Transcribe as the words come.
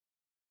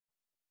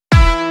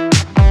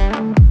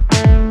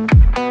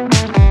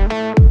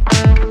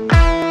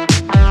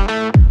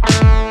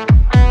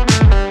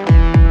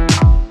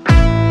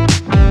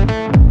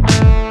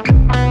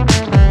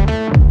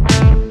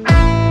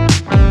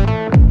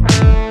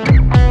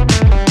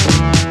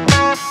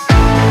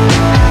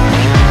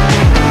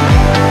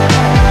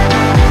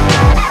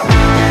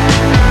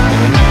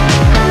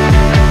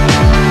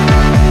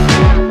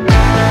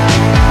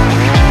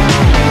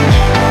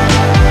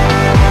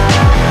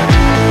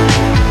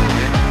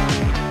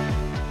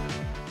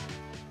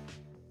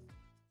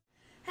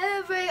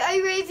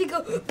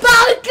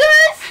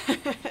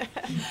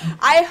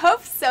I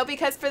hope so,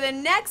 because for the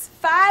next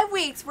 5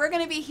 weeks, we're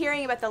going to be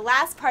hearing about the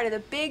last part of the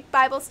big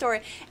Bible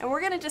story, and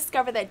we're going to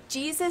discover that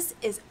Jesus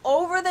is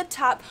over the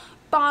top,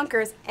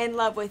 bonkers, in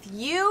love with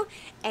you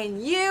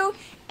and you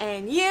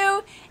and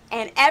you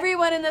and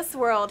everyone in this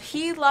world.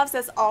 He loves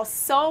us all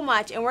so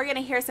much, and we're going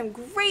to hear some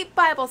great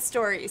Bible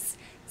stories.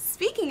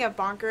 Speaking of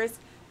bonkers,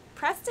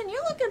 Preston,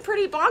 you're looking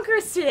pretty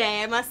bonkers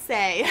today, I must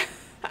say.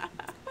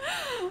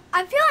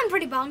 I'm feeling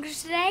pretty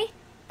bonkers today.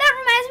 That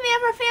reminds me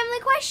of our family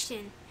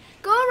question.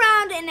 Go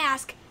around and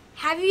ask,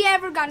 have you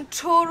ever gone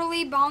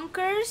totally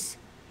bonkers?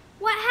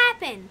 What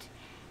happened?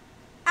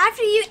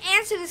 After you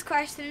answer this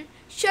question,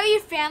 show your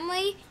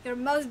family your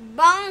most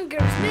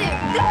bonkers move.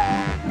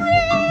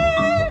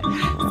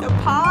 So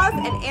pause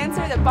and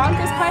answer the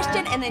bonkers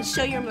question and then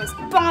show your most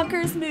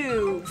bonkers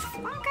move.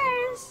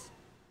 Bonkers.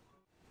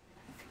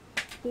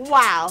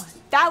 Wow,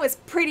 that was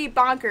pretty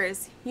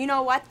bonkers. You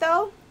know what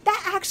though?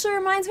 That actually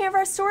reminds me of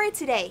our story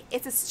today.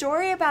 It's a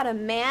story about a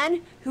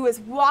man who was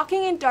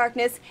walking in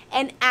darkness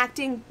and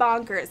acting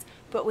bonkers.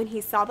 But when he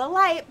saw the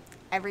light,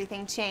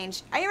 everything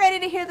changed. Are you ready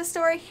to hear the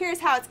story? Here's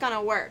how it's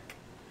gonna work.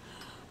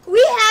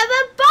 We have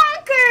a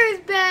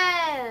bonkers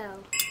bell.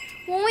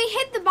 When we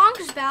hit the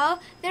bonkers bell,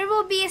 there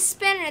will be a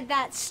spinner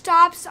that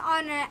stops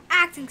on an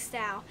acting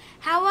style.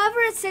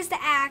 However it says to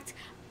act,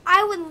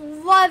 I would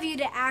love you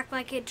to act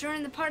like it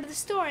during the part of the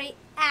story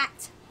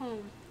at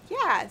home.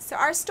 Yeah, so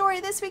our story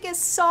this week is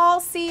Saul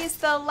sees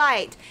the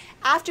light.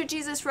 After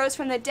Jesus rose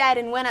from the dead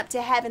and went up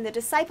to heaven, the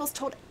disciples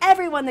told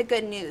everyone the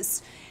good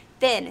news.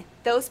 Then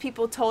those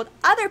people told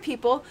other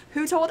people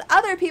who told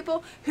other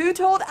people who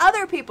told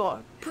other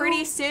people.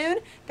 Pretty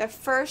soon, the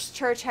first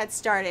church had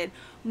started.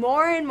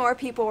 More and more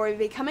people were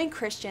becoming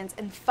Christians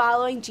and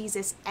following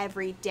Jesus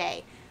every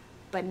day.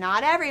 But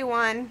not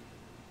everyone.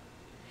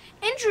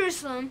 In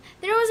Jerusalem,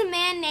 there was a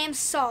man named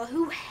Saul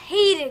who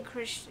hated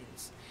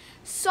Christians.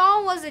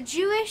 Saul was a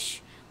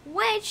Jewish,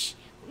 which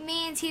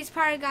means he's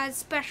part of God's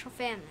special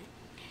family.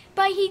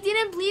 But he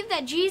didn't believe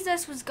that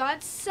Jesus was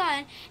God's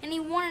son, and he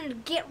wanted to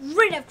get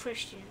rid of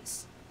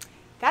Christians.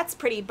 That's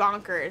pretty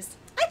bonkers.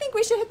 I think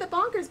we should hit the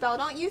bonkers bell,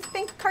 don't you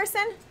think,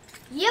 Carson?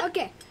 Yep.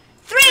 Okay.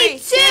 3,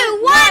 2,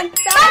 1,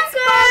 That's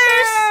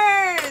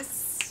bonkers!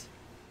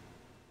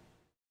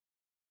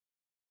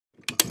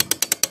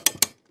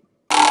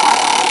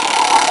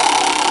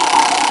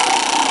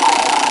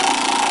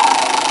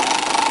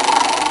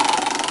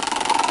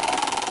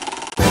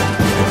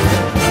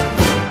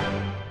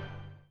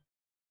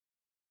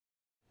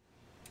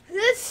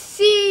 Let's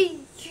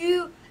see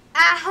you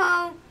at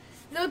home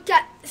look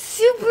at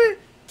Super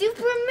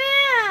Duper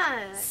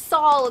Man.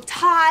 Saul looked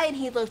high and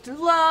he looked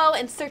low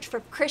and searched for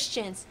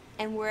Christians.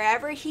 And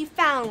wherever he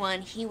found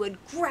one, he would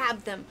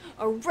grab them,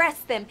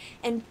 arrest them,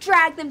 and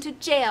drag them to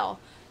jail.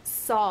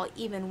 Saul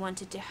even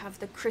wanted to have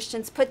the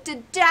Christians put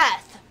to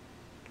death.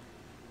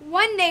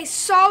 One day,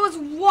 Saul was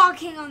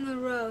walking on the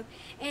road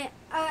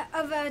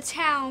of a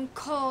town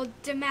called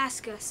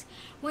Damascus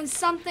when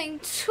something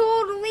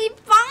totally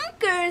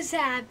bonkers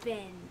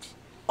happened.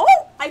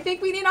 Oh, I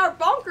think we need our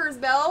bonkers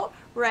bell.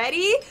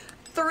 Ready?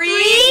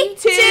 3,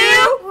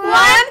 2,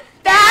 1,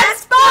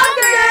 that's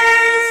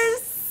bonkers!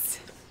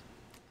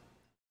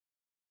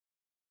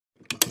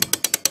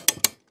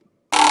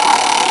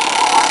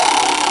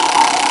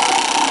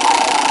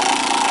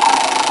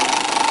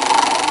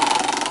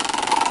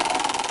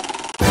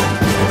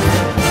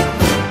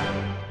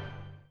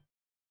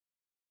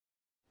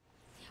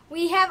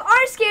 We have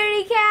our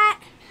scaredy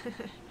cat.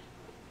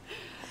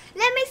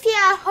 Let me see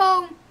at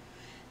home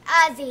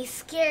as a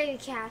scaredy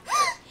cat.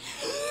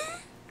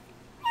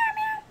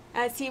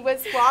 As he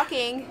was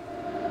walking,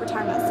 we're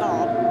talking about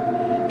Saul,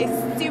 a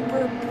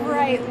super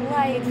bright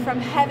light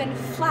from heaven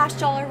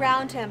flashed all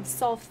around him.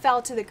 Saul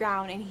fell to the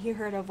ground and he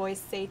heard a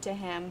voice say to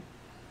him,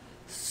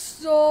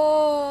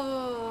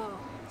 Saul,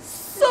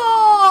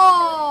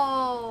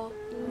 Saul,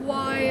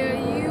 why are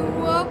you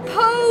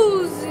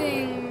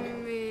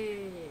opposing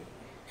me?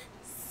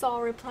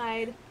 Saul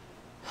replied,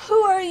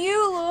 Who are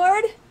you,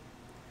 Lord?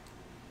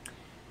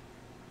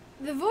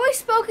 The voice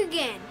spoke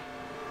again.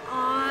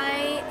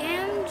 I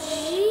am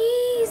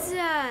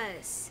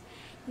Jesus.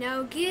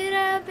 Now get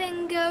up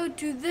and go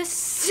to the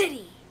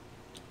city,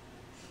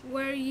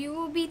 where you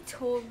will be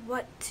told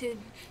what to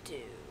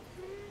do.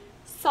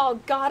 Saul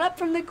got up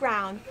from the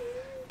ground,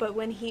 but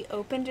when he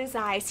opened his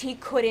eyes, he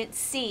couldn't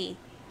see.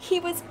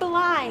 He was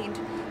blind,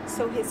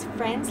 so his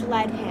friends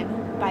led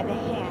him by the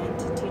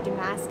hand to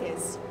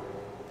Damascus.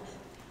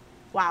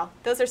 Wow,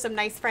 those are some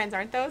nice friends,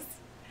 aren't those?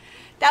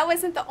 That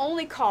wasn't the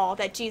only call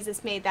that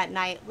Jesus made that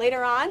night.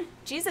 Later on,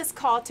 Jesus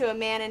called to a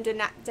man in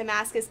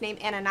Damascus named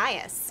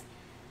Ananias.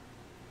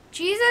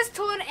 Jesus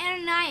told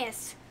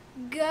Ananias,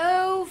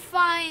 go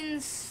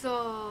find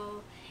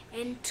Saul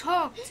and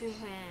talk to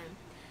him.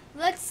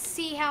 Let's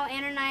see how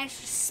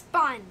Ananias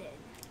responded.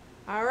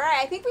 All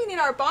right, I think we need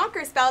our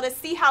bonkers spell to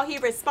see how he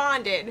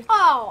responded.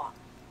 Oh.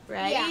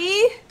 Ready?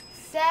 Yeah.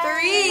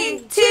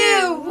 3,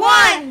 2,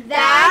 1,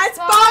 that's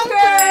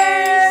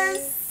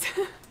bonkers!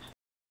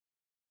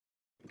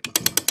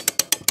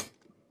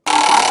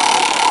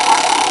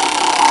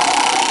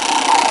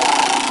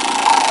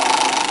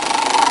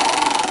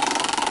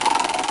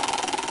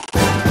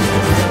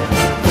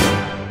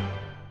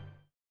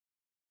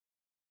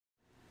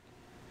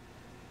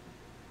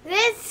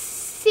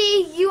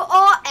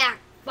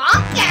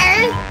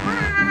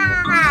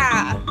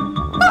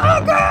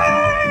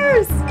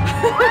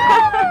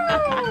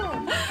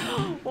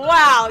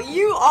 Wow,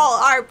 you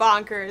all are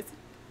bonkers.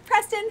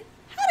 Preston,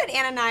 how did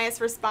Ananias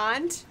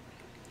respond?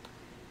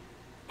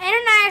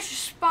 Ananias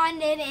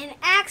responded in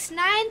Acts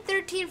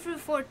 9:13 through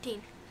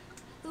 14.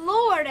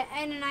 Lord,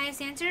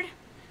 Ananias answered,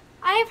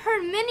 I have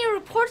heard many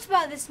reports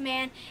about this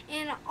man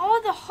and all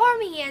the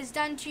harm he has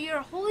done to your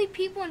holy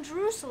people in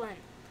Jerusalem.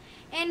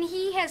 And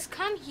he has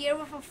come here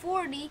with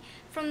authority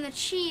from the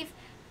chief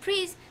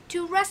priest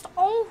to arrest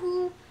all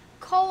who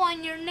call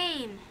on your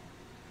name.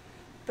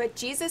 But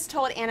Jesus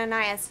told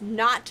Ananias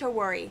not to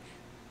worry.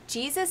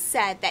 Jesus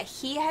said that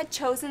he had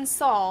chosen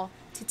Saul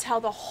to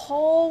tell the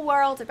whole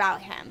world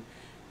about him.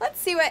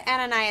 Let's see what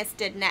Ananias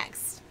did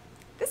next.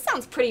 This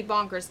sounds pretty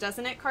bonkers,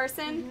 doesn't it,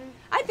 Carson? Mm-hmm.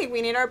 I think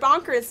we need our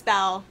bonkers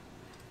bell.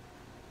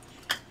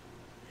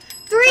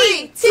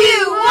 3, 2,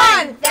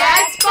 1,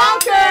 that's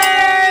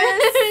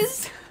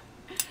bonkers!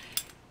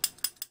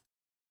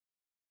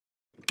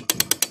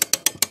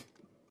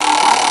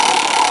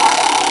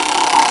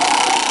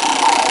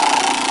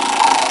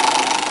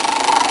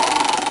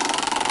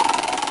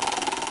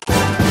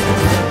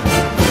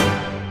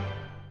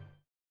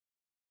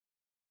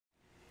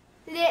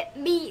 Let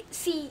me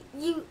see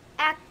you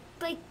act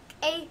like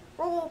a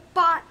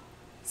robot.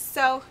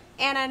 So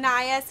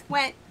Ananias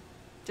went,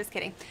 just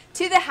kidding,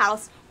 to the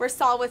house where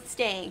Saul was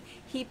staying.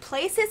 He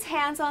placed his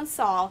hands on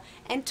Saul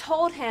and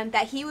told him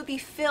that he would be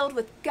filled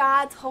with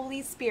God's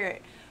Holy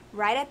Spirit.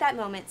 Right at that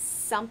moment,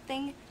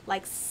 something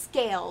like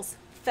scales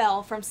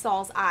fell from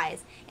Saul's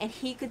eyes, and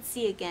he could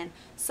see again.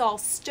 Saul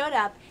stood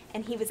up,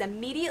 and he was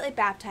immediately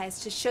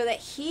baptized to show that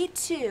he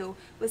too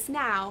was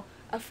now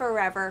a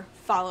forever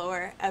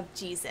follower of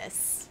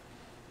Jesus.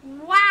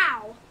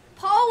 Wow!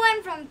 Paul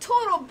went from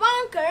total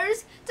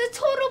bonkers to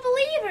total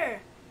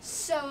believer.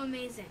 So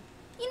amazing.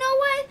 You know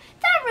what?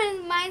 That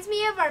reminds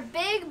me of our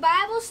big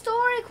Bible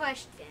story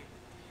question.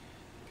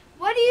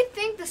 What do you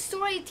think the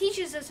story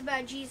teaches us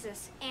about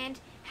Jesus? And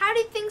how do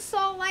you think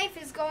Saul's life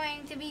is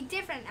going to be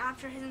different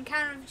after his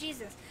encounter with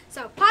Jesus?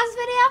 So pause the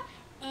video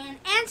and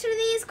answer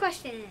these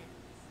questions.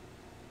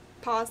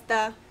 Pause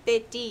the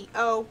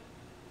video.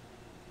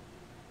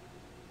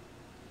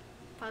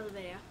 Pause the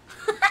video.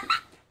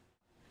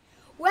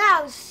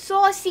 Wow,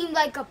 Saul seemed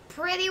like a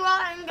pretty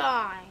rotten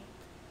guy.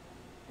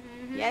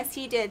 Yes,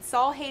 he did.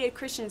 Saul hated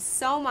Christians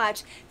so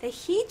much that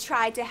he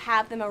tried to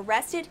have them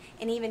arrested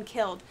and even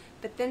killed.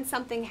 But then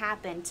something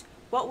happened.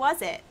 What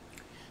was it?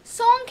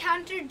 Saul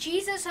encountered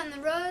Jesus on the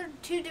road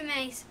to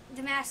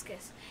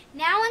Damascus.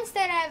 Now,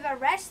 instead of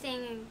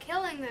arresting and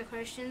killing the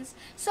Christians,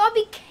 Saul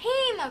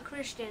became a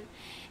Christian.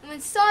 And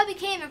when Saul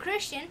became a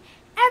Christian,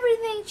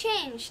 everything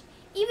changed.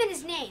 Even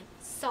his name.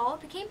 Saul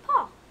became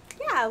Paul.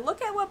 Yeah,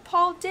 look at what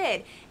Paul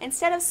did.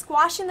 Instead of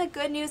squashing the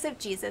good news of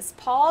Jesus,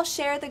 Paul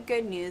shared the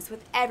good news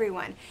with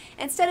everyone.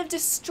 Instead of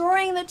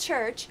destroying the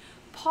church,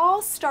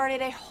 Paul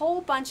started a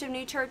whole bunch of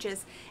new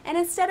churches. And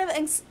instead of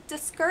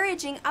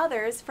discouraging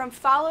others from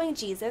following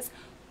Jesus,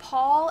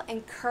 Paul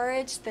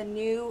encouraged the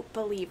new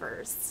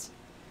believers.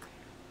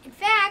 In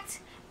fact,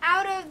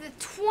 out of the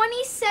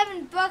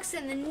 27 books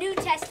in the New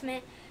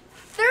Testament,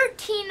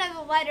 13 of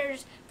the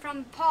letters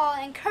from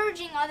Paul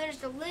encouraging others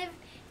to live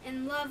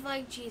and love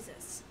like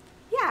Jesus.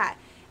 Yeah,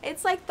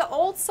 it's like the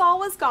old Saul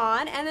was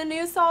gone and the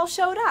new Saul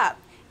showed up.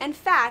 In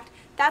fact,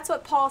 that's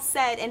what Paul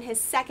said in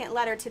his second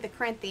letter to the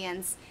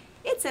Corinthians.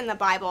 It's in the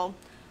Bible.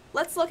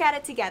 Let's look at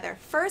it together.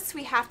 First,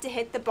 we have to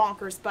hit the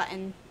bonkers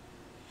button.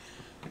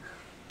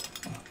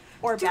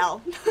 Or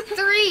bell.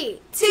 3,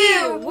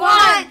 2,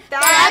 1,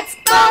 that's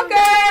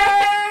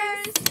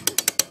bonkers!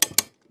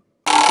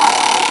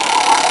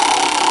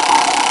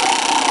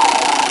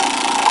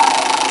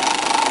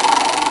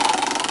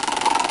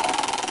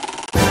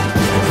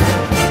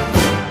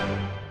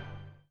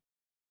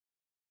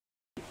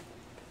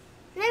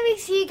 Let me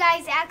see you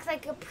guys act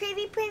like a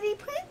pretty, pretty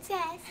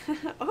princess.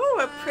 Oh,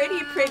 a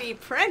pretty, pretty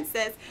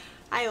princess.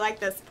 I like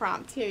this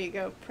prompt. Here you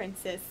go,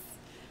 princess.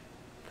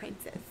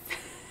 Princess.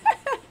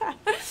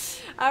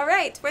 All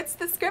right, what's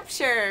the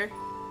scripture?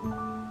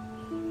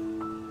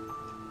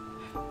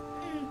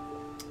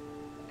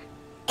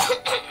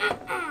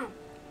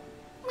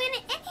 When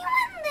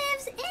anyone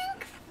lives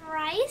in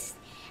Christ,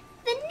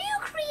 the new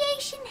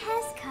creation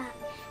has come.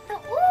 The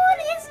old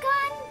is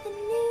gone, the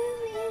new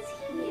is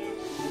here.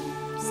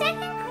 2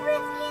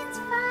 Corinthians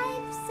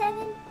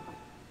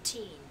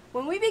 5:17.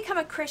 When we become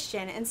a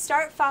Christian and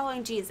start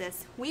following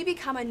Jesus, we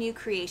become a new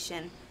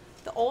creation.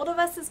 The old of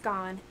us is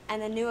gone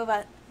and the new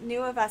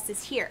of us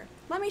is here.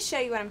 Let me show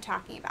you what I'm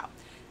talking about.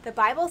 The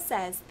Bible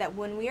says that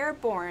when we are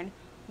born,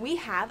 we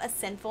have a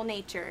sinful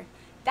nature.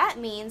 That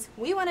means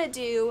we want to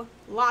do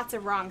lots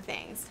of wrong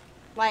things.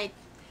 Like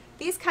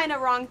these kind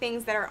of wrong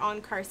things that are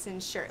on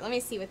Carson's shirt. Let me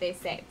see what they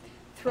say.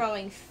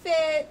 Throwing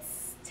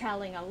fits,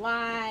 telling a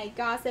lie,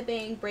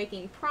 gossiping,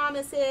 breaking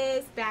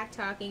promises,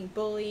 backtalking,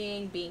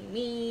 bullying, being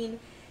mean,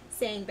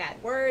 saying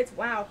bad words.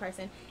 Wow,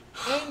 Carson.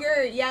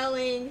 Anger,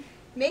 yelling,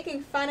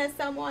 making fun of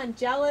someone,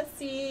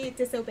 jealousy,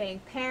 disobeying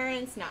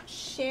parents, not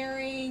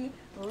sharing,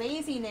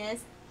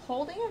 laziness,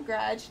 holding a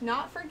grudge,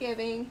 not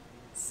forgiving,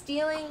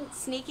 stealing,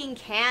 sneaking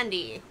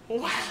candy.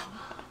 Wow.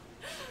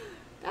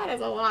 That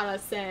is a lot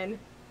of sin.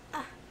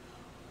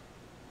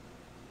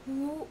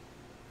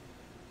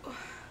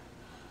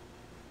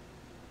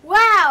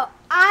 Wow,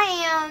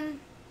 I am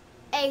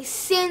a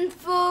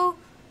sinful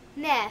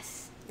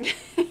mess.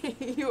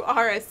 You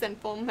are a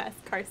sinful mess,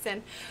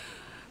 Carson.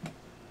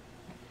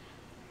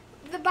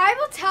 The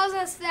Bible tells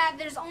us that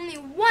there's only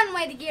one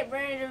way to get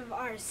rid of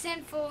our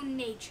sinful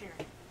nature.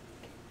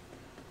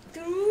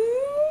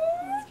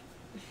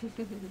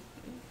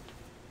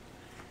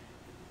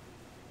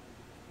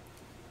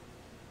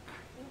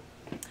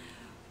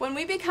 When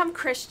we become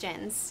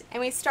Christians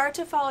and we start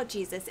to follow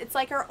Jesus, it's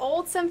like our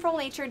old sinful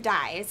nature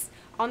dies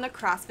on the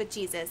cross with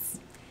Jesus.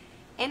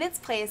 In its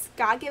place,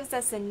 God gives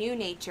us a new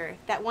nature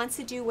that wants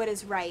to do what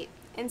is right.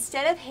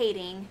 Instead of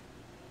hating,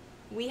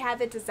 we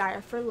have a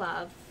desire for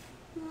love.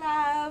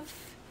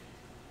 Love.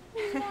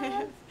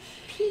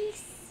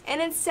 Peace.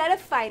 And instead of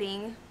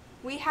fighting,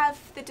 we have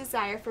the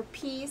desire for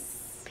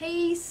peace.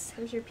 Peace.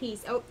 There's your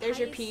peace. Oh, there's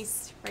your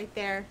peace right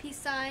there. Peace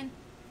sign.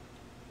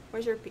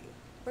 Where's your peace?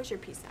 Where's your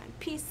peace sign?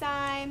 Peace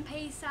sign.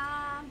 Peace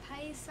sign.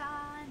 Peace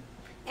sign.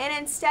 And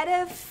instead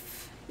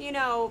of,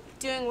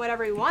 doing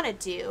whatever we want to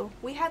do,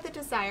 we have the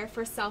desire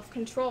for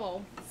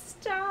self-control.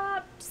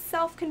 Stop.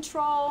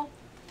 Self-control.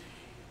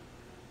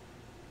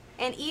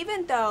 And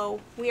even though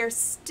we are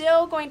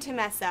still going to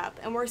mess up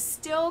and we're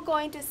still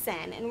going to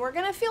sin and we're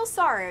going to feel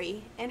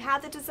sorry and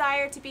have the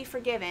desire to be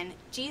forgiven,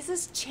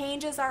 Jesus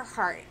changes our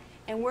heart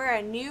and we're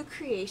a new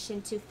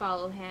creation to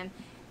follow him.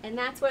 And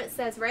that's what it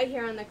says right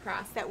here on the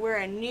cross, that we're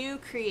a new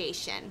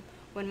creation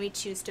when we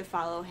choose to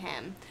follow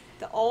him.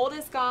 The old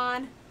is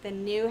gone, the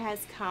new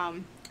has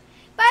come.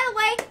 By the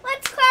way,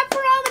 let's clap for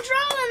all the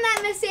drawing that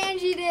Miss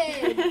Angie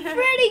did.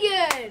 Pretty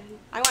good.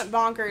 I went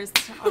bonkers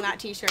on that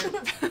t-shirt.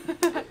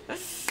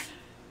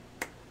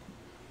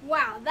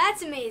 Wow,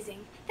 that's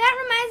amazing. That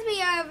reminds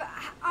me of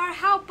our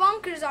how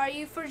bonkers are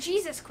you for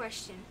Jesus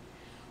question.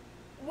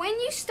 When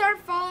you start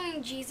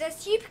following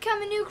Jesus, you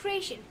become a new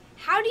creation.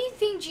 How do you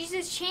think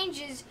Jesus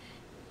changes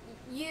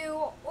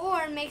you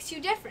or makes you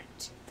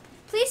different?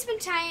 Please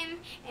spend time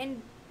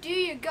and do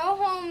your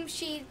go-home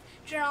sheet,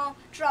 journal,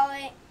 draw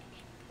it,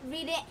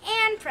 read it,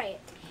 and pray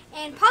it.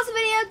 And pause the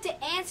video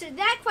to answer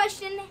that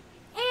question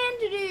and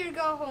to do your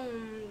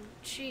go-home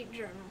sheet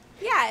journal.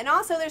 Yeah, and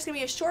also there's going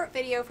to be a short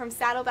video from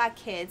Saddleback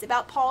Kids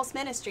about Paul's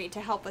ministry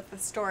to help with the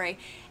story.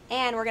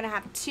 And we're going to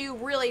have 2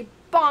 really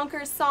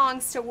bonkers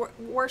songs to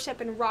worship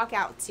and rock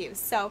out to.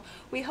 So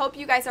we hope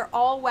you guys are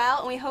all well,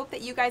 and we hope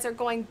that you guys are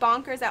going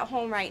bonkers at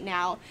home right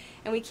now.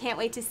 And we can't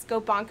wait to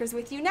go bonkers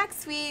with you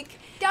next week.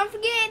 Don't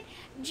forget,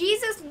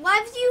 Jesus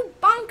loves you,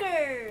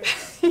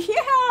 bonkers!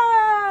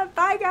 Yeah!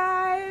 Bye,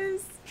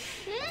 guys!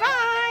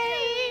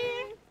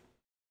 Bye!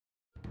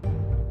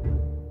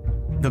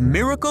 The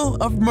Miracle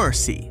of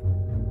Mercy.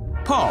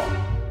 Paul.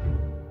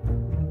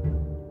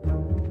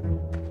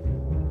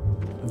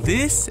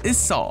 This is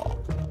Saul.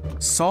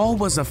 Saul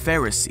was a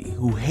Pharisee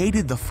who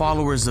hated the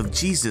followers of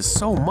Jesus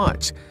so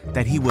much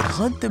that he would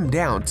hunt them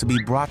down to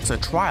be brought to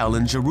trial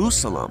in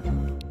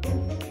Jerusalem.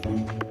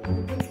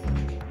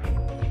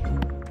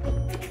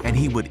 And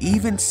he would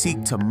even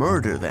seek to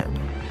murder them.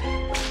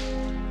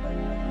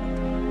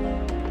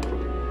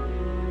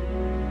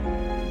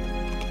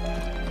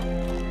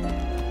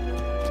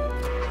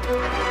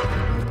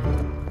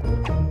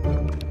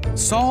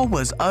 Saul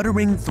was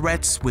uttering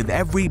threats with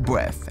every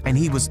breath, and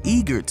he was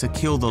eager to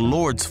kill the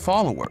Lord's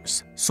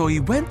followers. So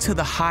he went to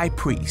the high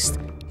priest.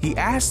 He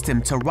asked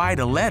him to write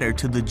a letter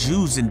to the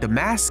Jews in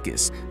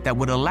Damascus that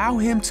would allow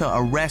him to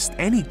arrest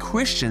any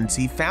Christians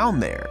he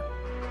found there.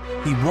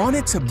 He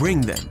wanted to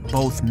bring them,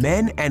 both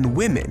men and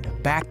women,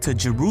 back to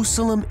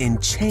Jerusalem in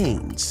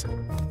chains.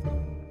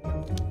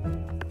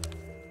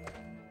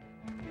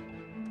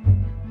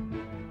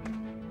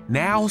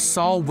 Now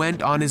Saul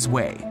went on his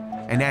way.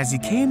 And as he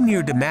came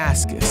near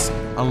Damascus,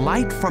 a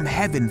light from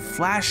heaven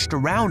flashed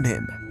around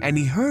him, and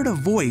he heard a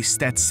voice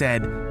that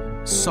said,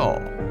 "Saul,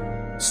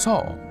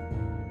 Saul,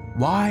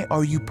 why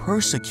are you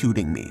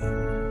persecuting me?"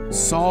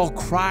 Saul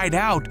cried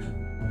out,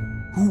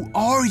 "Who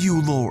are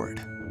you, Lord?"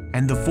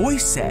 And the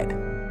voice said,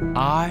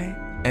 "I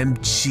am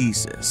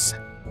Jesus.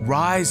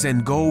 Rise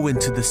and go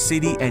into the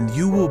city, and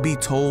you will be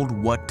told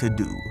what to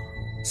do."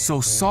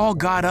 So Saul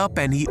got up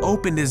and he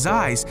opened his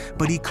eyes,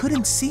 but he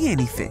couldn't see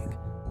anything.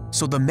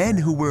 So the men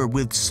who were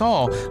with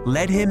Saul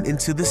led him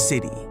into the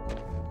city.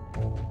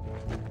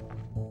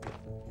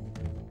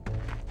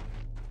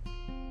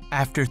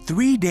 After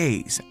 3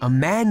 days, a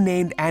man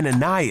named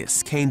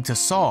Ananias came to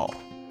Saul.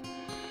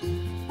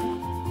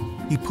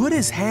 He put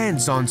his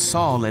hands on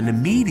Saul, and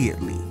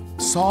immediately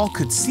Saul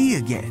could see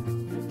again.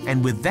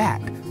 And with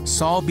that,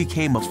 Saul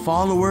became a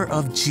follower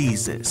of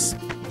Jesus.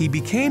 He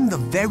became the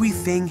very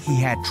thing he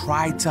had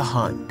tried to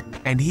hunt.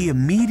 And he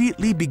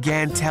immediately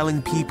began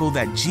telling people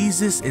that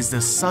Jesus is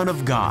the Son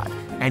of God,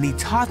 and he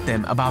taught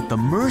them about the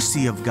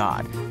mercy of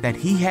God that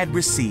he had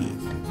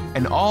received.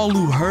 And all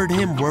who heard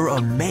him were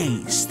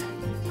amazed.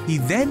 He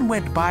then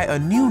went by a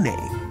new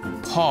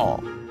name,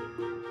 Paul,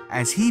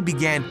 as he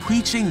began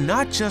preaching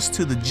not just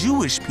to the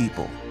Jewish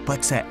people,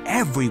 but to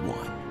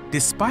everyone,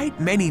 despite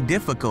many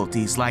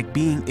difficulties like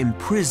being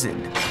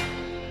imprisoned,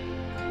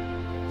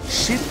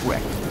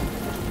 shipwrecked,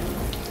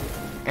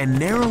 and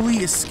narrowly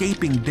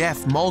escaping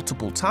death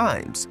multiple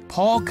times,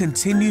 Paul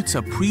continued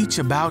to preach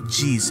about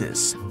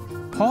Jesus.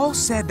 Paul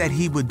said that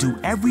he would do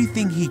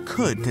everything he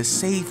could to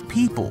save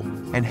people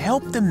and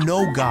help them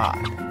know God.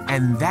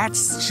 And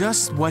that's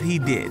just what he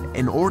did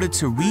in order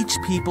to reach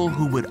people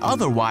who would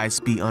otherwise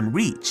be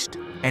unreached.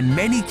 And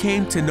many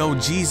came to know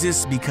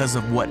Jesus because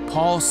of what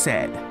Paul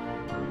said.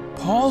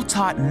 Paul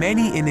taught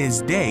many in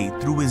his day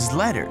through his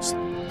letters,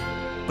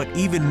 but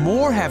even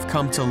more have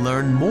come to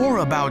learn more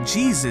about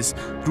Jesus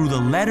through the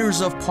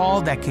letters of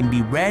Paul that can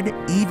be read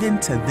even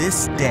to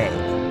this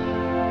day.